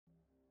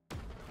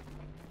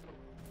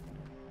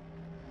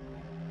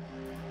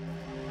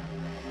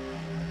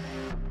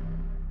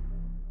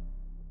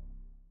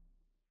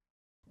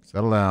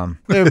Settle down.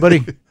 Hey,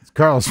 everybody. It's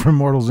Carlos from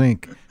Immortals,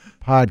 Inc.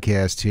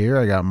 podcast here.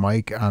 I got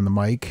Mike on the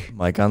mic.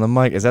 Mike on the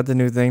mic. Is that the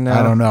new thing now?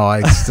 I don't know.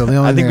 It's still the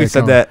only I think we've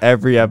said that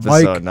every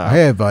episode now. I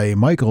have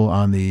Michael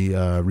on the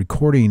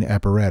recording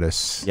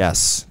apparatus.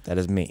 Yes, that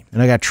is me.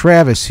 And I got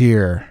Travis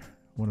here,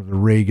 one of the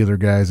regular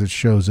guys that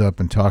shows up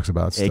and talks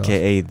about stuff.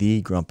 AKA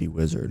the Grumpy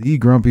Wizard. The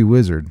Grumpy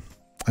Wizard.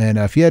 And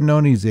if you hadn't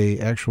known, he's a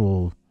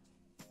actual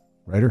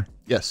writer.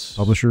 Yes.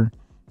 Publisher.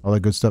 All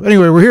that good stuff.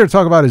 Anyway, we're here to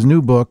talk about his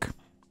new book.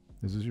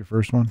 Is this your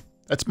first one?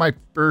 That's my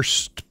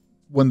first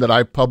one that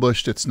I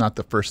published. It's not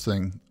the first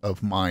thing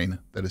of mine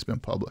that has been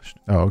published.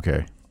 Oh,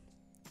 okay.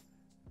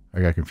 I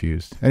got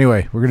confused.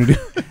 Anyway, we're gonna do.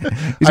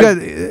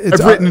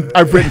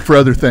 I've written for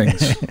other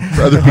things,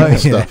 for other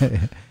people's stuff.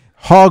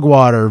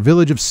 Hogwater,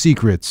 Village of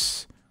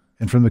Secrets,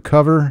 and from the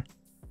cover,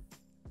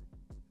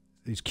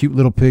 these cute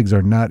little pigs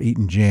are not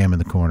eating jam in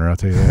the corner. I'll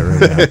tell you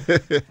that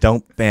right now.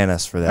 Don't ban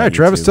us for that. All right,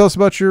 Travis, tell us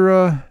about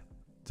your.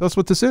 Tell us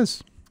what this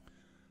is.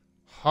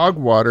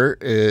 Hogwater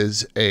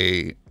is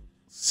a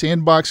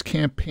Sandbox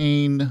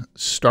campaign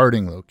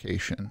starting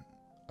location.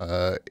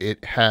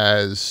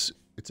 It's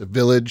a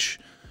village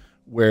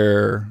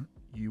where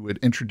you would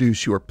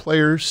introduce your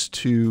players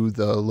to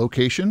the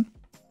location.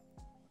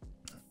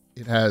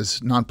 It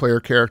has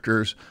non-player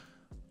characters,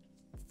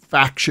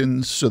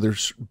 factions, so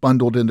there's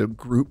bundled into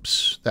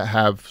groups that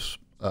have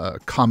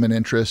common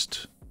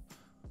interest.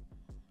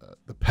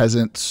 The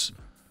peasants,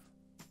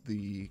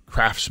 the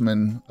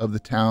craftsmen of the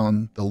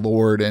town, the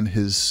lord and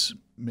his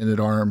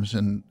men-at-arms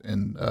and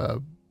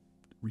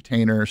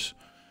retainers.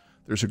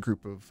 There's a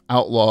group of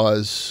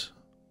outlaws.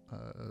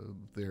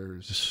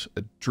 There's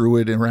a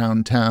druid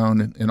around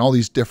town, and all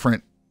these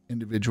different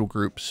individual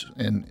groups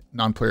and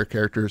non-player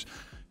characters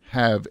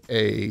have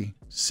a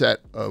set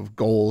of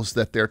goals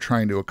that they're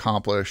trying to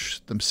accomplish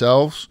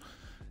themselves,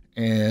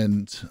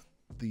 and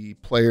the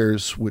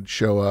players would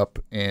show up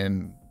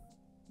and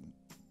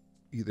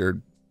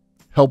either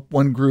help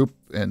one group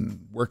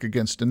and work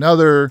against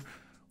another,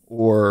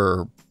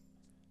 or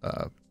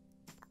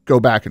go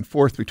back and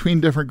forth between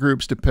different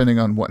groups depending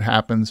on what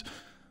happens.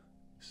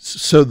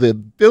 So the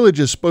village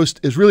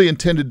is really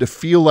intended to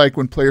feel like,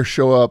 when players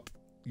show up,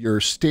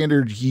 your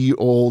standard ye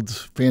old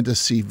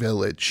fantasy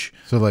village.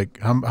 So like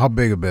how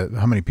big a bit?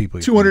 How many people?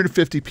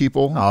 250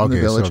 people in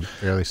the village. So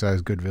fairly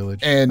sized, good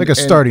village. And like a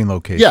starting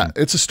location. Yeah,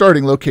 it's a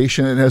starting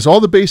location. It has all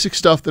the basic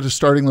stuff that a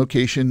starting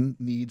location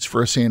needs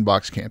for a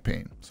sandbox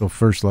campaign. So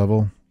first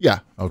level? Yeah,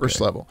 okay.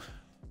 First level.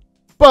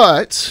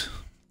 But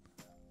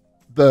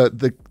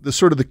the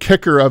sort of the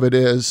kicker of it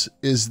is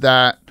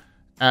that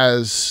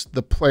as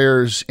the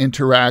players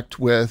interact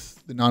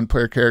with the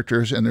non-player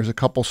characters, and there's a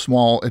couple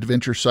small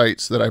adventure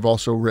sites that I've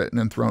also written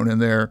and thrown in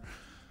there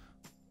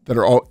that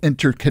are all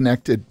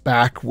interconnected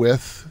back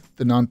with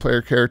the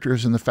non-player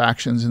characters and the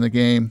factions in the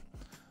game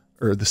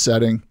or the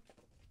setting.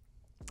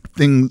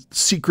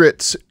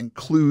 Secrets and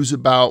clues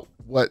about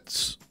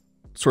what's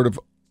sort of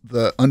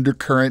the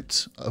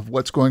undercurrent of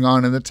what's going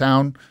on in the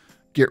town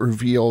get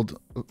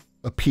revealed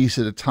a piece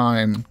at a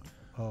time.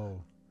 Oh.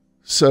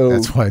 So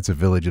that's why it's a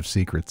village of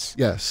secrets.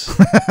 Yes.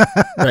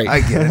 Right.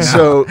 I get it.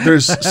 So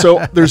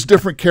there's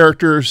different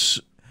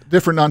characters,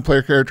 different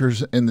non-player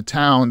characters in the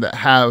town that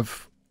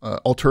have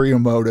ulterior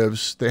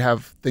motives. They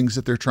have things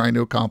that they're trying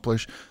to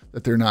accomplish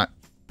that they're not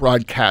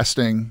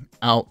broadcasting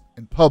out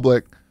in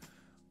public,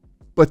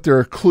 but there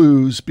are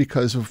clues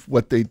because of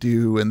what they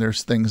do, and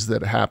there's things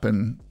that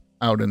happen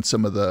out in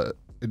some of the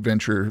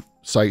adventure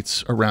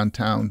sites around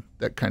town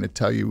that kind of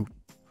tell you,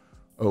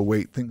 oh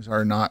wait, things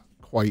are not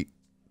quite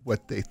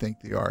what they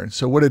think they are. And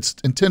so what it's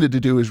intended to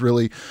do is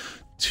really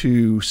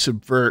to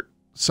subvert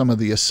some of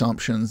the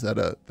assumptions that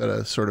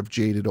a sort of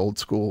jaded old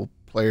school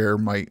player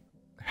might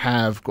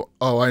have.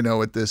 Oh, I know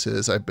what this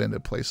is. I've been to a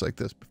place like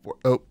this before.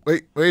 Oh,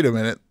 wait a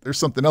minute. There's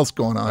something else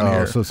going on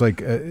here. So it's like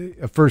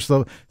a first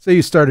level. Say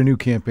you start a new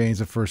campaign,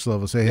 it's a first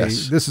level. Say, hey,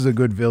 this is a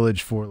good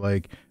village for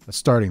like a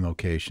starting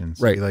location.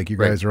 So right. Like you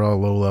guys are all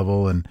low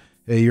level, and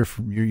hey, you're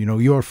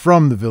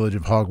from the village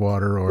of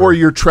Hogwater, or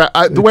you're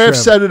the way I've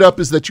set it up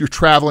is that you're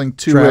traveling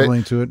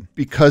to it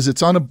because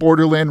it's on a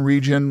borderland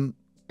region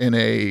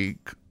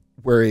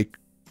where a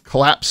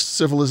collapsed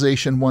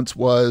civilization once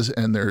was,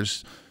 and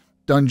there's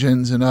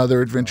dungeons and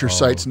other adventure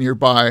sites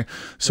nearby.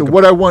 So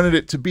what I wanted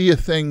it to be a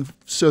thing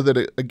so that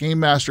a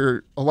game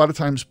master, a lot of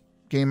times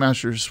game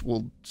masters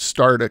will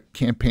start a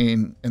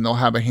campaign and they'll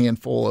have a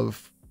handful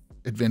of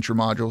adventure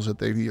modules that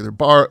they've either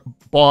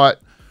bought,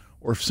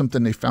 or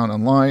something they found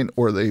online,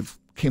 or they've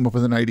came up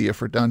with an idea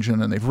for a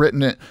dungeon and they've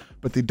written it,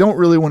 but they don't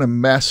really want to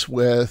mess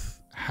with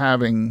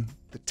having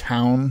the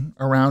town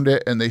around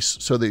it, and they'd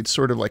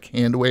sort of like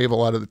hand wave a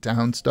lot of the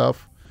town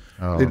stuff.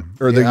 They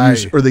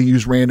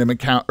use random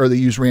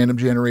random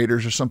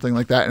generators or something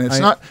like that, and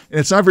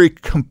it's not very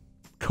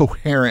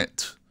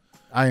coherent.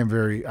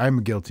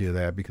 I'm guilty of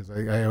that because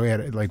I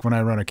had, like, when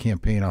I run a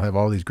campaign, I'll have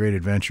all these great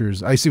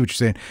adventures. I see what you're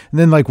saying, and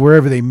then like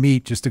wherever they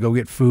meet just to go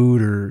get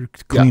food or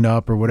clean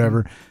up or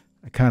whatever,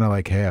 I kind of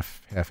like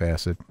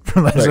half-ass it,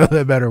 for lack of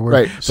a better word.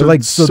 Right. So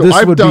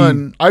I've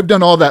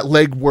done all that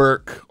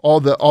legwork, all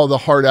the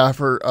hard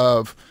effort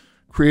of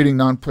creating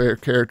non-player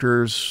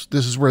characters.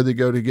 This is where they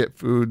go to get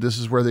food. This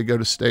is where they go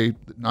to stay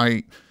at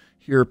night.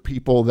 Here are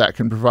people that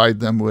can provide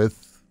them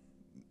with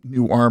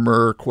new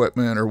armor,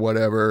 equipment, or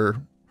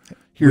whatever.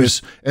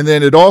 And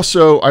then I've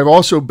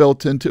also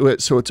built into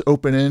it, so it's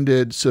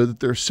open-ended, so that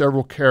there's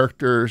several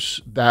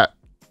characters that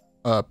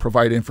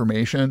provide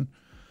information.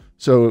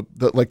 So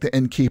like the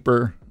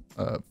innkeeper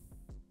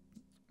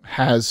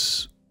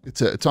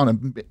it's on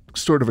a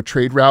sort of a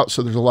trade route,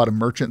 so there's a lot of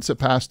merchants that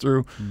pass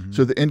through. Mm-hmm.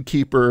 So the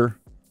innkeeper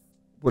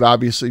would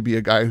obviously be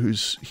a guy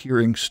who's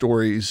hearing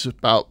stories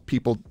about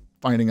people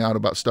finding out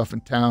about stuff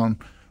in town,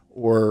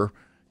 or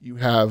you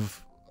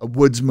have a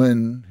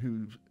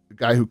woodsman, a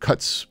guy who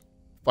cuts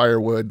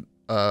firewood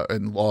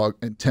and log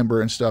and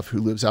timber and stuff, who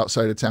lives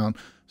outside of town.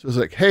 So it's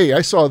like, hey,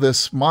 I saw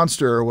this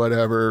monster or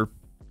whatever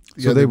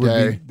the other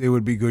day. They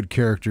would be good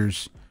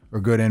characters or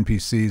good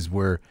NPCs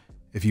where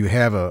if you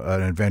have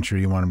an adventure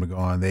you want them to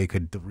go on, they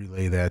could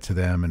relay that to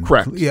them. And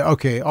correct. Yeah,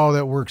 okay, all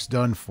that work's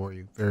done for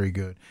you. Very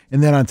good.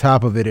 And then on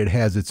top of it, it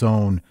has its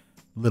own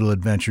little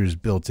adventures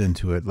built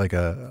into it, like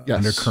a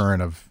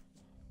undercurrent of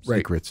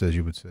secrets, as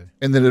you would say.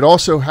 And then it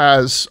also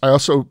has, I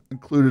also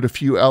included a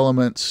few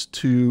elements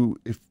to,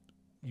 if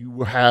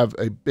you have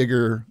a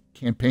bigger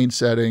campaign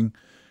setting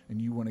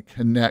and you want to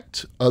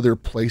connect other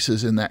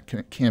places in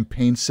that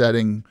campaign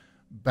setting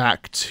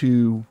back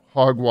to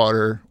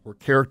Hogwater or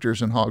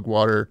characters in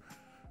Hogwater,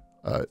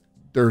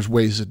 there's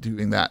ways of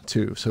doing that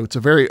too. So it's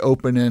a very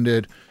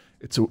open-ended,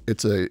 it's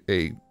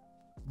a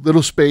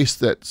little space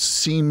that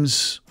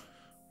seems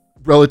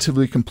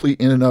relatively complete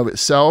in and of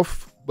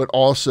itself, but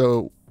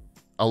also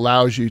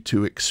allows you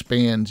to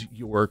expand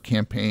your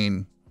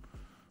campaign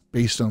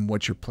based on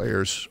what your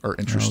players are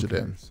interested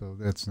in. So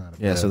that's not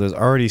so there's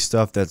already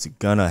stuff that's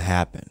gonna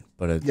happen,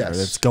 but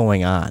it's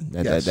going on.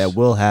 That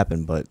will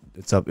happen, but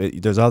it's up.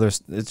 There's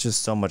others. It's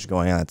just so much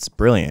going on. It's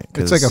brilliant.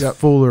 It's like a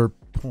fuller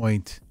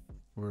point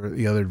where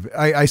the other.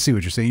 I see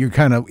what you're saying. You're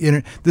kind of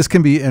this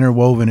can be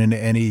interwoven into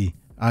any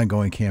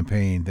ongoing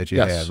campaign that you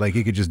have. Like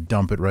you could just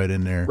dump it right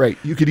in there. Right.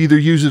 You could either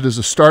use it as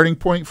a starting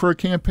point for a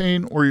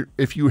campaign, or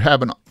if you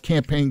have a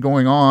campaign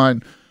going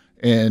on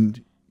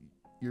and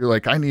you're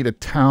like, I need a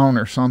town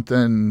or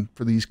something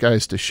for these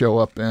guys to show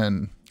up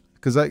in.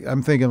 Because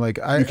I'm thinking like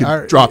you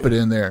can drop it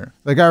in there.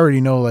 Like I already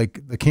know,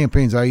 like the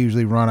campaigns I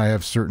usually run, I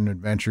have certain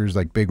adventures,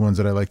 like big ones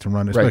that I like to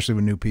run, especially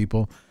with new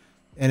people.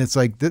 And it's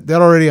like that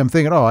already I'm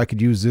thinking, I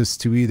could use this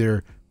to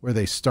either where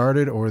they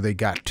started or they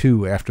got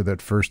to after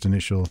that first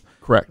initial.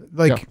 Correct.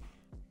 Like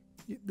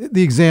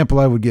the example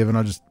I would give, and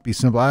I'll just be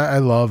simple. I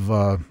love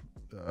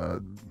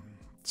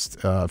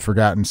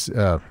Forgotten,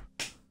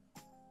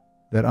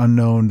 that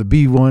unknown, the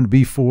B1,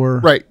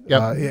 B4. Right.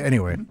 Yeah.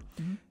 Anyway.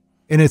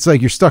 And it's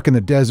like you're stuck in the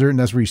desert, and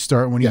that's where you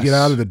start. When you get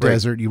out of the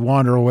desert, you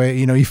wander away.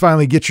 You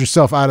finally get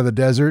yourself out of the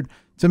desert.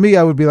 To me,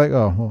 I would be like,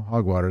 oh, well,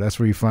 Hogwater. That's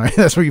where you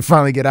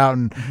finally get out,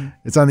 and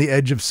it's on the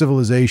edge of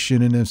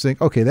civilization. And then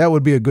think, okay, that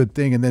would be a good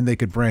thing, and then they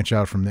could branch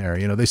out from there.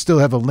 They still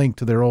have a link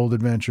to their old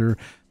adventure.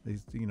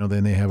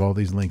 Then they have all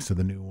these links to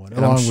the new one.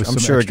 And I'm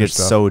sure it gets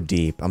so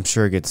deep. I'm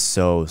sure it gets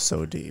so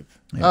deep.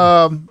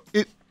 Yeah.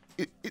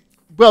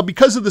 Well,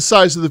 because of the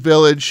size of the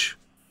village,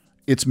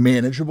 it's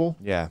manageable.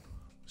 Yeah.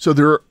 So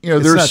there's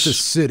not the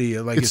city,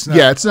 like it's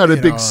not a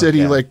big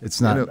city, like it's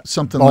not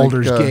something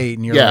Baldur's like Gate,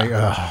 and you're like,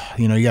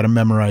 you got to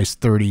memorize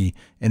 30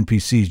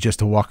 NPCs just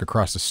to walk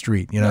across the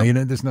street.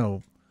 There's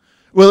no.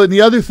 Well, and the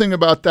other thing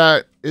about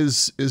that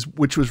is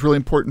which was really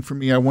important for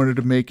me. I wanted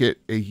to make it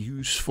a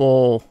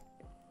useful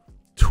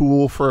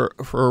tool for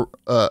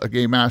a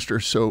game master.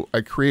 So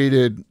I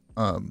created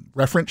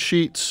reference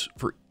sheets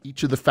for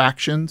each of the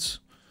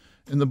factions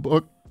in the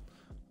book.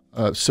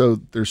 So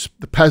there's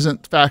the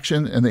peasant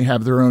faction, and they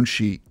have their own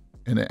sheet,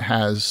 and it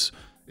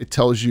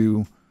tells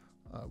you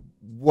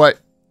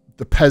what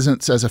the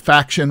peasants as a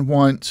faction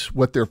want,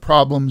 what their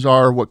problems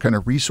are, what kind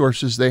of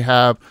resources they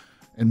have,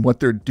 and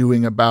what they're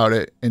doing about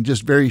it, and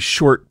just very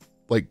short,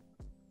 like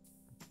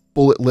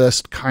bullet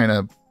list kind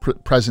of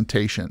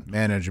presentation.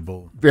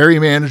 Manageable. Very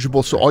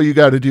manageable. So all you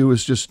got to do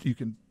is you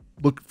can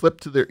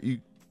flip to they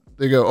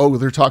go, oh,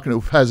 they're talking to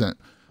a peasant.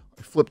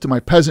 I flip to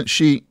my peasant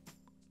sheet.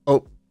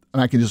 Oh.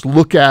 And I can just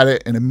look at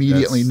it and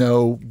immediately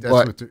know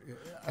what.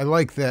 I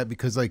like that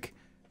because, like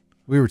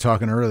we were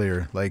talking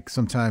earlier, like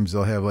sometimes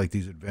they'll have like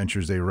these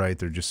adventures they write.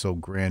 They're just so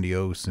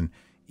grandiose, and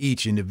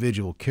each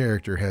individual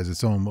character has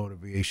its own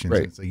motivations.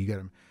 Right. It's like you got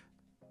to.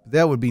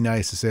 That would be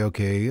nice to say,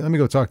 okay, let me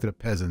go talk to the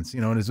peasants.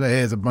 And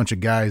it's a bunch of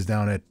guys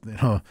down at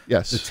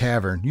the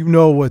tavern. You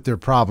know what their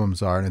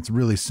problems are, and it's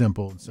really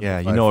simple. Yeah,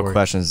 you know what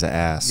questions to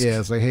ask. Yeah,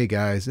 it's like, hey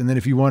guys, and then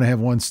if you want to have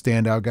one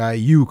standout guy,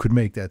 you could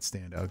make that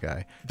standout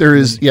guy. There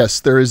is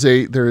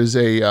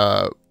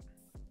a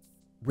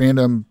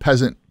random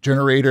peasant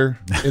generator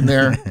in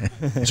there.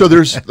 So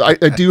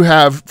I do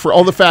have for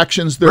all the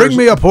factions. Bring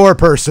me a poor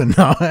person.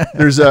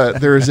 there's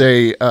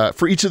a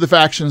for each of the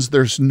factions.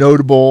 There's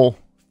notable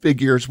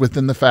figures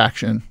within the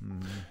faction,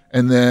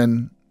 and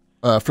then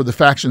for the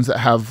factions that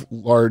have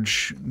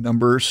large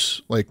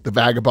numbers, like the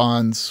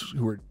vagabonds,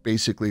 who are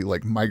basically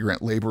like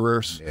migrant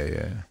laborers,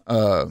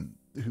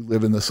 who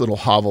live in this little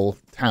hovel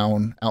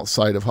town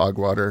outside of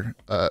Hogwater.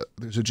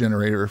 There's a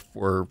generator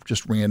for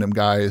just random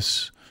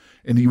guys,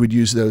 and you would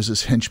use those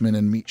as henchmen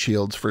and meat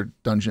shields for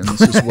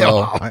dungeons as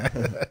well.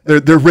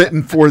 They're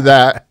written for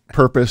that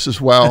purpose as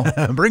well.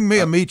 Bring me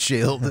a meat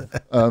shield.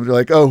 They're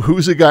like, oh,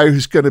 who's a guy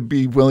who's going to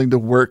be willing to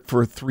work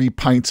for 3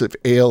 pints of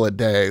ale a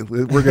day?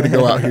 We're going to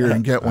go out here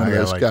and get one of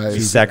those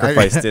guys.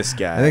 Sacrifice this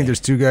guy. I think there's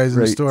 2 guys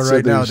in the store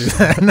right now. Do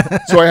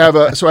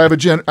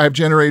that. I have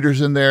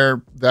generators in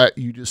there that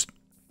you just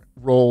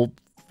roll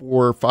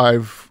 4 or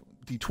 5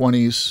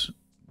 d20s,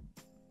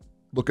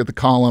 look at the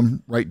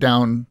column, write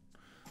down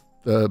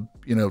the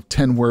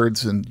 10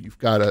 words, and you've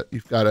got a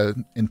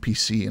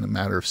NPC in a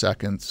matter of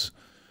seconds.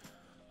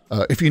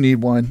 If you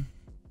need one,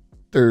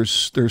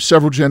 there's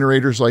several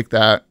generators like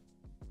that,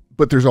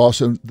 but there's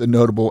also the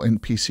notable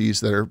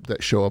NPCs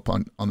that show up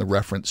on the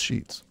reference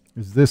sheets.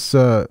 Is this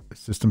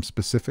system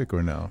specific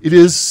or no? It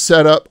is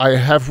set up. I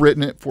have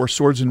written it for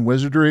Swords and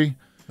Wizardry.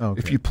 Okay.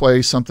 If you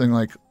play something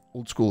like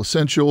Old School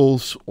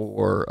Essentials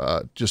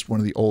or just one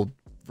of the old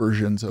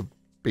versions of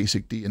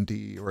basic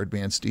D&D or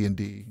advanced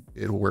D&D,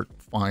 it'll work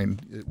fine.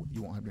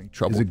 You won't have any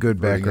trouble. Is it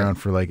good background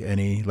for like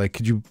any, like,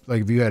 could you,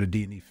 like, if you had a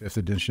D&D 5th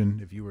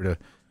edition, if you were to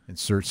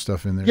insert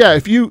stuff in there? Yeah,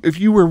 if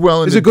you were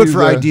willing is to it good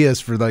for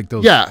ideas for like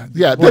those? Yeah,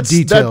 that's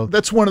detailed.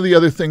 That's one of the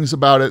other things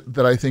about it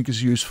that I think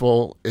is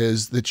useful,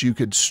 is that you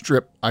could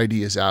strip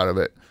ideas out of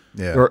it.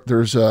 Yeah.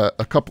 There's a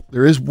couple,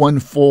 there is one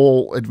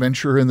full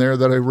adventure in there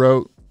that I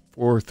wrote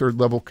for 3rd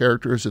level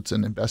characters. It's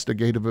an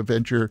investigative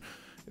adventure.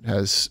 It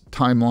has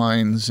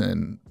timelines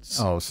and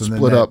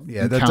split up.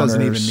 Yeah, that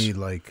doesn't even need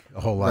like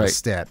a whole lot of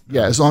stat.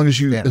 Yeah, as long as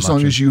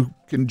you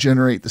can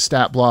generate the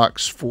stat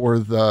blocks for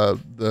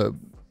the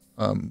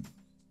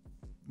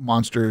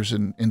monsters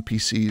and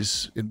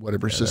NPCs in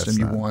whatever system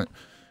you want,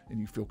 and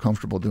you feel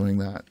comfortable doing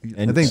that.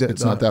 And I think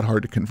it's not that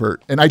hard to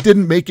convert. And I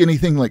didn't make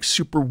anything like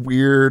super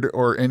weird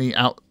or anything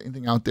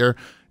out there.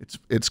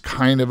 It's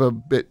kind of a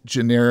bit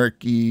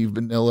generic-y,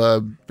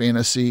 vanilla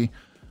fantasy,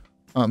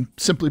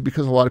 simply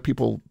because a lot of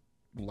people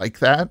like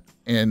that.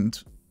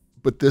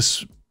 But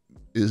this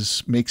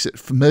makes it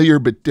familiar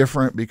but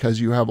different, because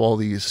you have all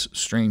these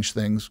strange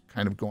things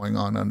kind of going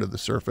on under the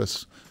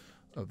surface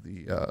of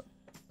the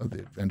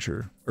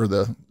adventure or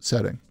the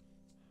setting.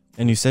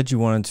 And you said you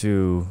wanted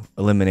to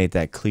eliminate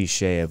that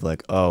cliche of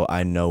like, oh,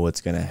 I know what's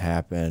going to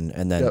happen,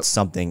 and then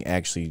something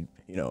actually,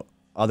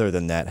 other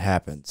than that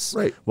happens.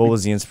 Right. What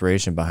was the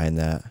inspiration behind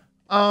that?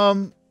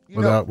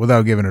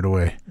 Without giving it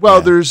away.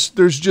 Well, there's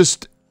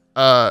just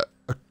a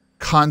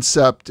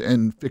concept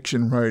in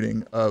fiction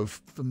writing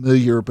of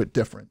familiar but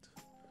different,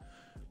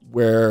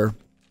 where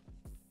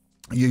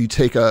you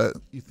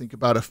think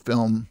about a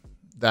film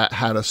that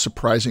had a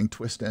surprising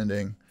twist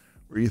ending,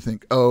 where you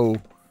think, oh,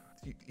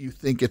 you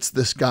think it's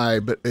this guy,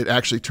 but it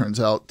actually turns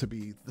out to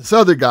be this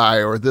other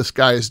guy, or this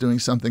guy is doing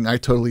something I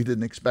totally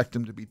didn't expect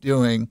him to be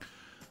doing.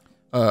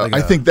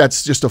 I think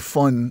that's a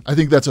fun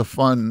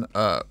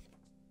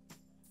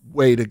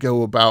way to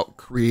go about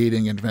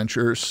creating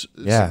adventures.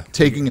 Yeah.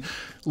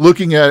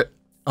 Looking at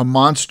a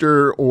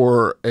monster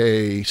or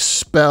a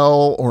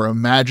spell or a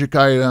magic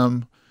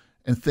item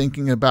and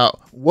thinking about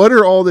what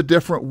are all the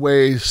different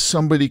ways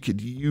somebody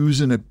could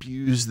use and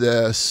abuse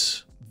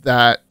this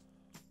that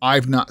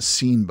I've not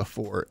seen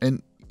before.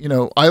 And,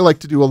 I like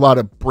to do a lot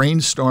of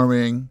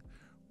brainstorming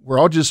where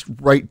I'll just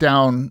write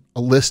down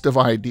a list of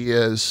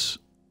ideas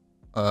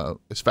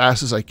as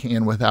fast as I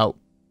can without,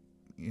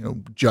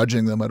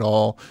 judging them at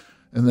all.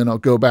 And then I'll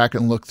go back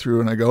and look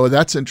through and I go, oh,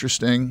 that's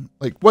interesting.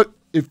 Like, what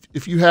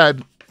if you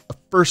had a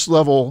 1st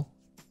level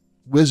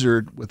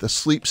wizard with a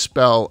sleep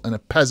spell in a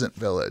peasant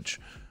village?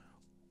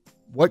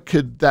 What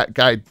could that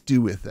guy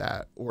do with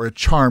that? Or a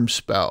charm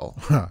spell?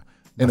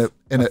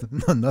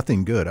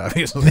 Nothing good,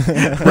 obviously.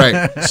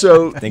 Right.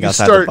 So think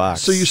outside the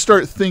box. So you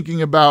start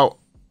thinking about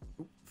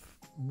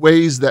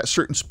ways that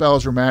certain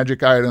spells or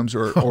magic items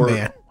or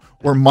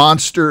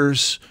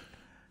monsters,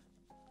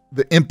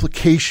 the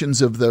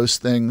implications of those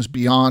things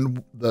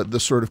beyond the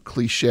sort of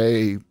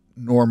cliche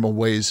normal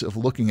ways of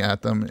looking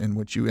at them, and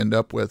what you end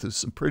up with is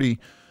some pretty.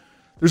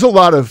 There's a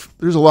lot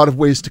of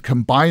ways to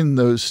combine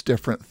those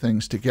different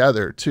things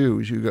together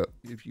too. As you go,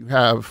 if you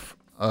have,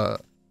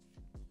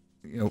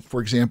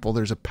 for example,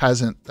 there's a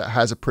peasant that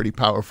has a pretty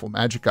powerful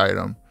magic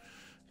item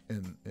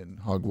in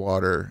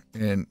Hogwater,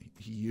 and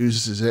he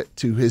uses it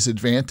to his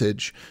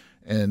advantage,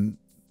 and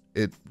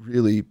it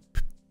really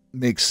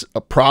makes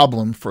a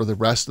problem for the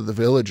rest of the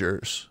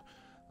villagers,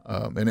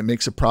 and it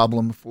makes a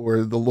problem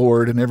for the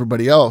Lord and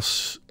everybody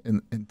else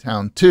in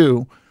town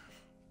too.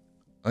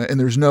 And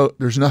there's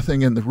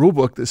nothing in the rule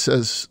book that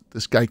says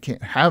this guy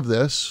can't have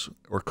this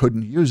or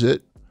couldn't use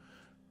it.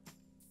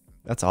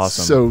 That's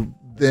awesome.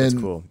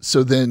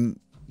 So then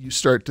you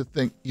start to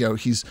think,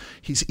 he's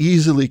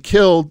easily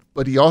killed,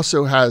 but he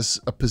also has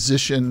a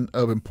position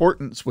of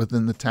importance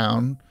within the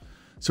town.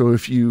 So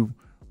if you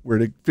were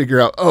to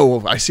figure out,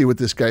 oh, I see what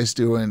this guy's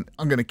doing,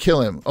 I'm going to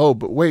kill him. Oh,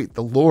 but wait,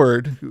 the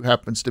Lord, who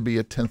happens to be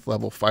a 10th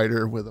level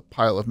fighter with a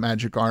pile of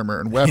magic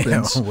armor and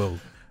weapons,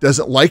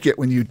 doesn't like it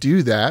when you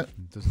do that.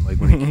 Doesn't like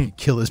when you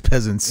kill his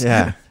peasants.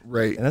 Yeah.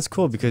 Right. And that's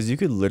cool because you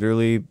could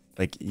literally,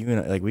 like,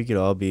 even like we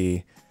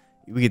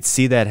could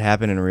see that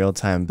happen in real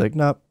time. Be like,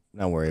 nope,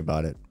 not worry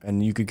about it.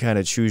 And you could kind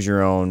of choose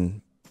your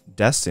own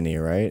destiny,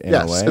 right? In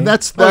a way. And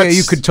that's yeah,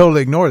 you could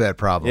totally ignore that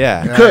problem.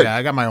 Yeah. You could. Yeah,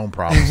 I got my own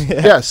problems.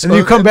 Yes. And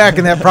you come back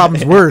and that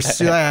problem's worse.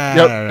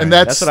 And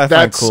that's what I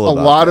find cool a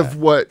about lot that. of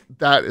what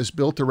that is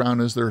built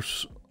around. Is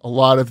there's a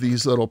lot of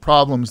these little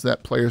problems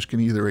that players can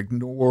either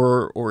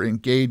ignore or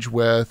engage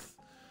with,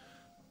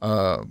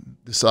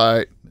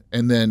 decide.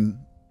 And then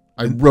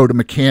I wrote a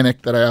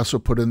mechanic that I also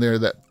put in there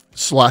that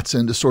slots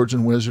into Swords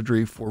and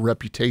Wizardry for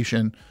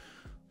reputation.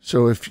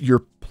 So if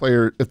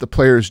the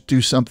players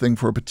do something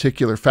for a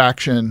particular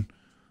faction,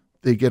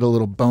 they get a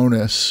little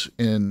bonus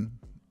in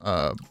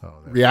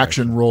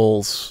reaction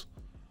rolls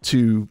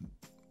to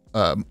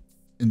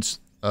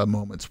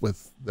moments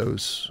with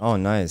those. Oh,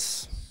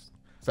 nice.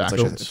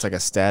 Factions. It's like a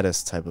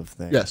status type of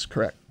thing. Yes,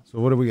 correct. So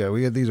what do we got?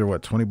 We got these are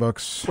what, $20?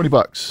 $20.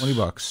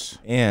 $20.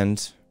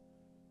 And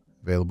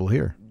Available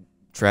here.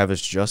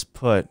 Travis just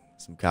put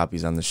some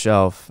copies on the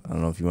shelf. I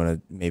don't know if you want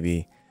to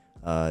maybe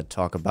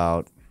talk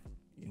about,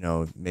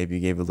 maybe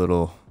you gave a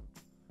little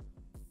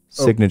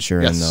signature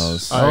in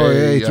those.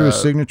 Yeah, he threw a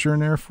signature in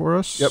there for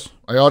us. Yep,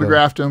 I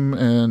autographed them,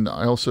 and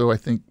I also, I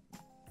think,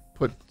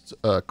 put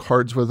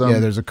cards with them. Yeah,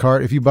 there's a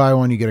card. If you buy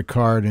one, you get a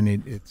card, and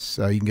it's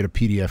you can get a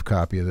PDF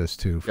copy of this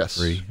too for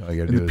free. All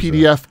you gotta do the is,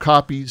 PDF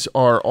copies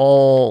are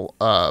all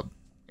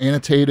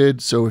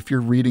annotated, so if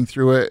you're reading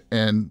through it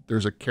and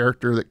there's a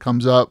character that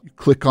comes up, you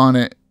click on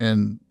it,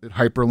 and it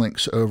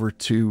hyperlinks over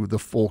to the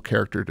full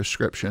character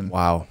description.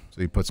 Wow.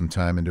 So you put some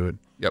time into it.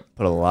 Yep.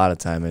 Put a lot of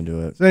time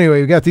into it. So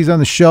anyway, we got these on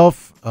the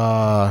shelf.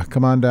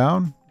 Come on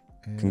down.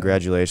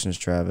 Congratulations,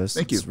 Travis.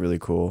 Thank you. It's really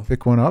cool.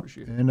 Pick one up,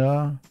 and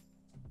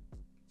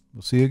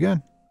we'll see you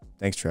again.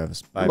 Thanks,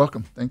 Travis. Bye. You're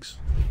welcome. Thanks.